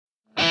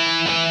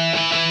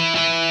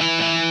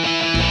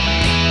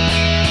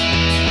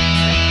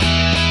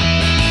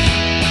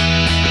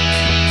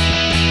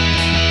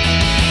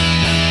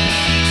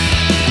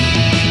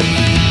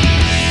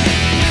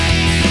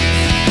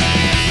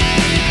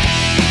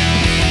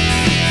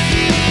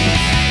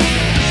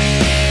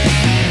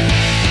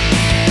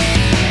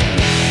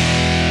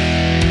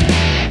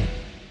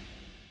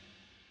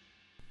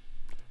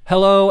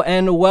Hello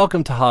and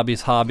welcome to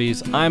Hobbys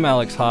Hobbies. I'm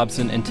Alex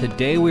Hobson, and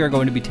today we are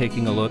going to be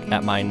taking a look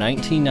at my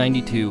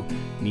 1992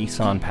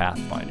 Nissan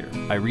Pathfinder.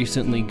 I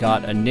recently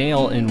got a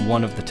nail in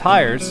one of the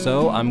tires,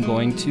 so I'm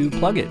going to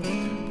plug it.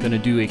 I'm going to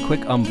do a quick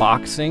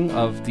unboxing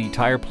of the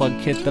tire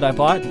plug kit that I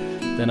bought.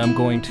 Then I'm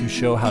going to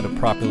show how to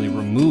properly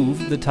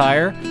remove the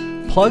tire,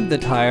 plug the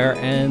tire,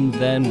 and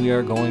then we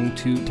are going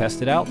to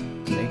test it out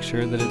to make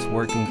sure that it's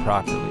working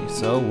properly.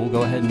 So we'll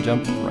go ahead and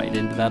jump right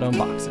into that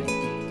unboxing.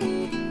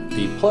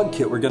 The plug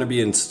kit we're going to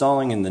be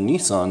installing in the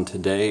Nissan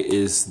today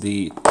is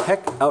the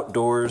Tech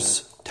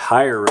Outdoors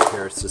tire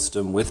repair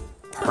system with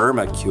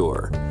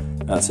Permacure.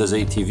 Now it says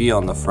ATV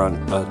on the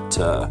front, but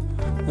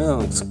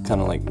well, it's kind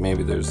of like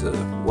maybe there's a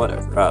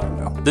whatever, I don't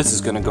know. This is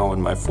going to go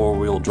in my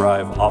four-wheel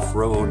drive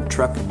off-road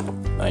truck,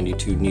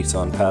 92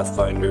 Nissan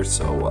Pathfinder,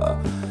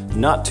 so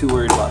not too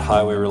worried about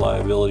highway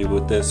reliability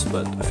with this,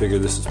 but I figure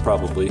this is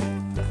probably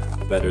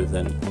better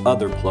than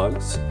other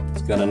plugs.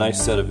 It's got a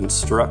nice set of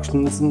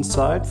instructions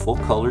inside, full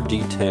color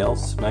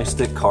details, nice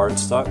thick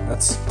cardstock,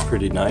 that's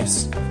pretty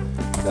nice.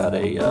 Got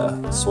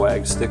a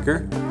swag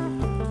sticker.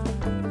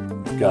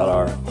 We've got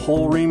our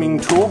hole reaming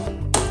tool,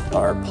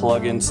 our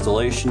plug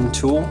installation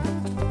tool,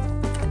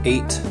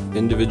 8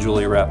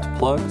 individually wrapped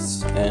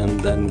plugs, and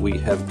then we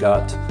have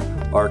got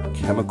our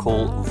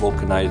chemical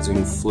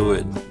vulcanizing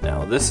fluid.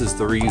 Now this is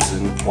the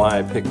reason why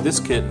I picked this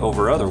kit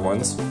over other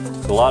ones.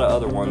 A lot of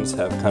other ones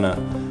have kind of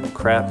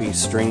crappy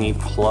stringy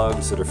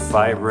plugs that are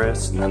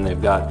fibrous, and then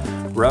they've got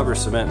rubber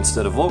cement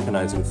instead of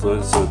vulcanizing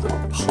fluid, so the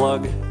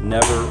plug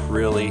never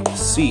really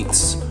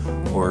seats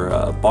or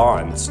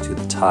bonds to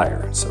the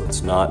tire, so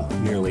it's not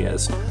nearly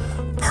as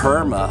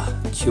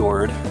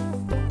perma-cured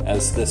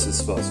as this is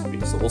supposed to be.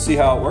 So we'll see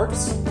how it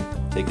works,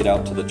 take it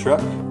out to the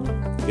truck,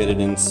 get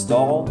it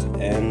installed,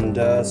 and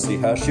see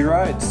how she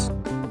rides.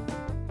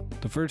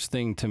 The first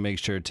thing to make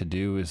sure to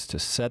do is to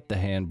set the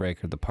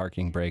handbrake or the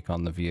parking brake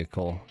on the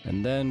vehicle,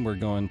 and then we're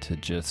going to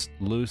just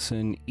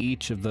loosen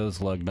each of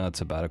those lug nuts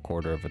about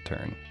 1/4 of a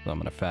turn. So I'm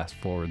going to fast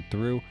forward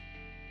through,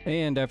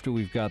 and after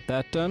we've got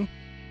that done,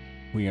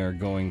 we are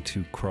going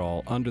to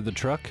crawl under the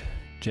truck,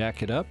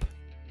 jack it up,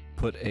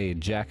 put a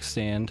jack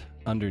stand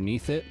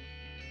underneath it,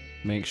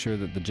 make sure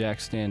that the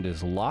jack stand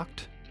is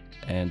locked,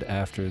 and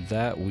after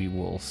that we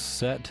will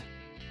set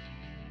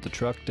the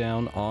truck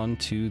down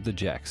onto the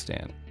jack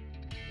stand.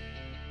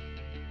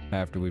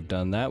 After we've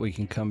done that, we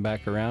can come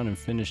back around and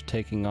finish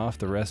taking off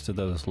the rest of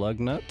those lug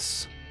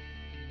nuts.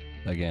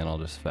 Again, I'll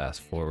just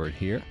fast forward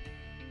here.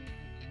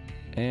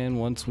 And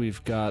once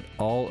we've got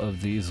all of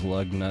these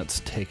lug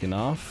nuts taken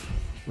off,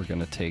 we're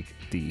going to take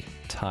the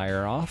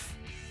tire off.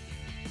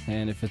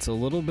 And if it's a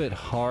little bit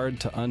hard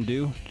to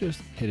undo, just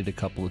hit it a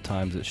couple of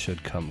times, it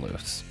should come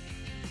loose.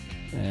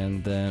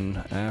 And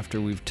then after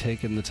we've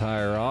taken the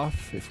tire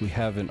off, if we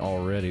haven't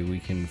already, we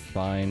can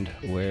find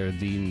where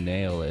the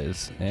nail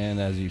is. And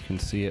as you can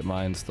see,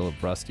 mine's the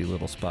rusty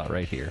little spot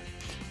right here.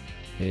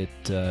 It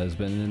has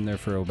been in there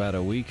for about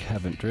a week,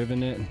 haven't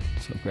driven it,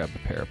 so grab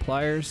a pair of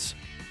pliers.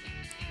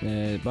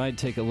 It might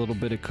take a little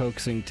bit of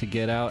coaxing to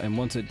get out, and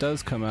once it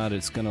does come out,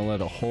 it's going to let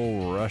a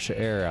whole rush of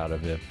air out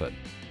of it, but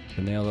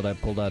the nail that I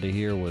pulled out of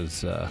here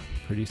was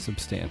pretty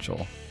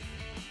substantial.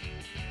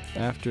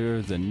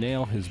 After the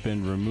nail has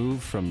been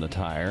removed from the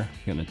tire,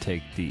 I'm going to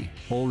take the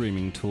hole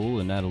reaming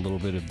tool and add a little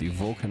bit of the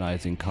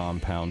vulcanizing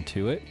compound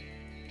to it.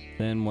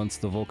 Then once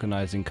the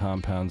vulcanizing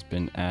compound's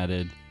been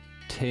added,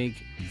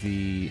 take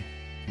the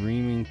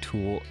reaming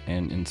tool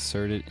and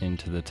insert it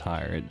into the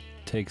tire. It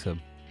takes a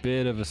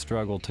bit of a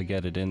struggle to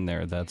get it in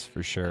there, that's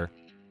for sure.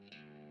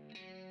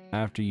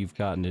 After you've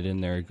gotten it in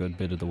there a good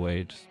bit of the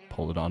way, just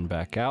pull it on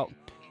back out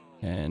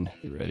and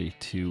you're ready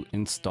to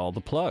install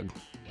the plug.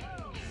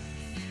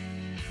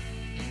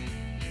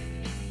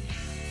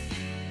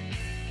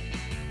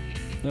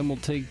 Then we'll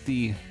take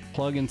the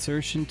plug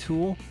insertion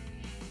tool,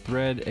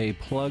 thread a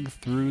plug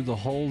through the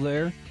hole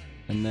there,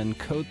 and then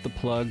coat the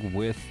plug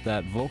with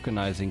that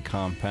vulcanizing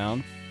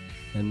compound,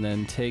 and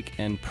then take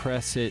and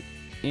press it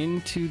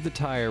into the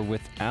tire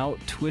without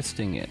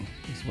twisting it,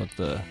 is what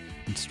the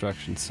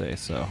instructions say.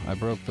 So I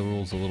broke the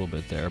rules a little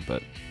bit there,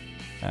 but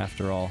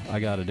after all,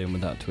 I got it in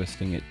without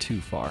twisting it too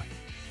far.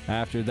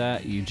 After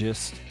that, you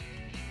just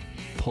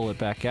pull it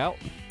back out,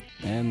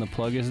 and the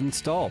plug is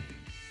installed.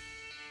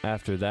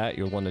 After that,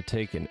 you'll want to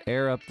take and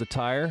air up the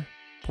tire,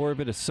 pour a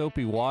bit of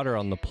soapy water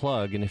on the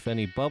plug, and if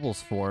any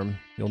bubbles form,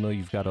 you'll know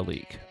you've got a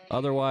leak.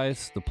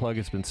 Otherwise, the plug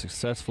has been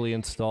successfully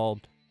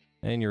installed,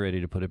 and you're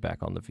ready to put it back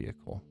on the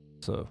vehicle.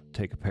 So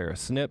take a pair of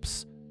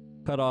snips,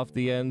 cut off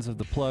the ends of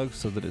the plug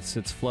so that it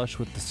sits flush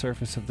with the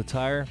surface of the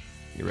tire.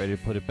 You're ready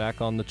to put it back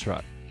on the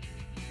truck.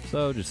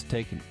 So just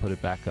take and put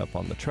it back up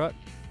on the truck.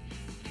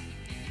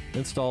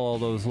 Install all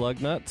those lug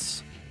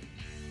nuts.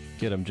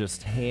 Get them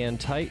just hand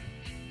tight.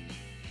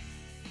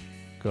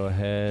 Go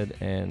ahead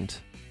and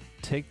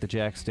take the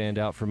jack stand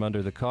out from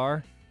under the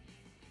car.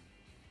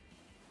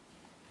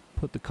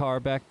 Put the car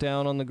back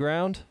down on the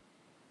ground.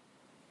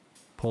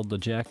 Pull the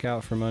jack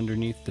out from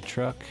underneath the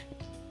truck.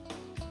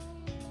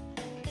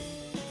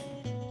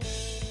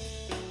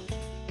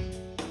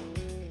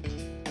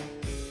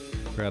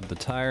 Grabbed the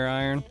tire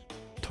iron,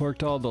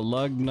 torqued all the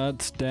lug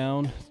nuts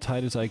down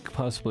tight as I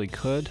possibly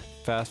could.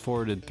 Fast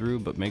forwarded through,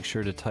 but make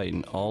sure to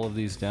tighten all of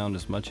these down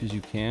as much as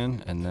you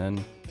can, and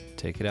then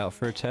take it out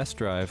for a test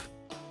drive.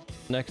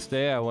 Next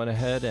day I went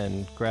ahead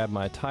and grabbed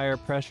my tire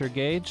pressure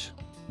gauge,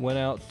 went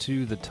out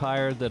to the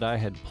tire that I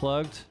had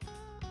plugged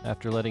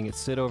after letting it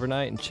sit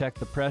overnight and checked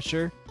the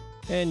pressure,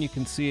 and you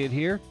can see it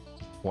here,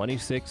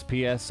 26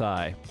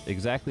 psi,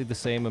 exactly the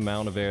same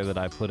amount of air that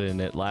I put in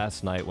it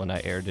last night when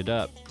I aired it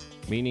up,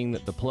 meaning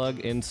that the plug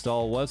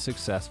install was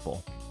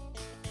successful.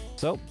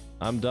 So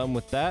I'm done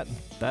with that.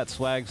 That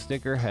swag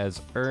sticker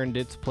has earned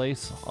its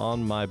place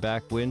on my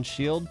back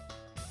windshield.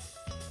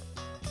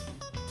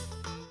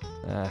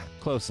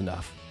 Close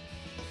enough.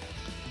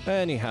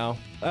 Anyhow,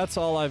 that's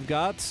all I've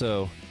got,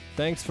 so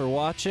thanks for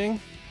watching,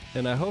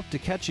 and I hope to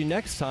catch you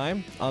next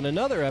time on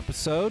another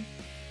episode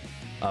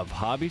of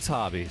Hobbys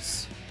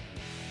Hobbies.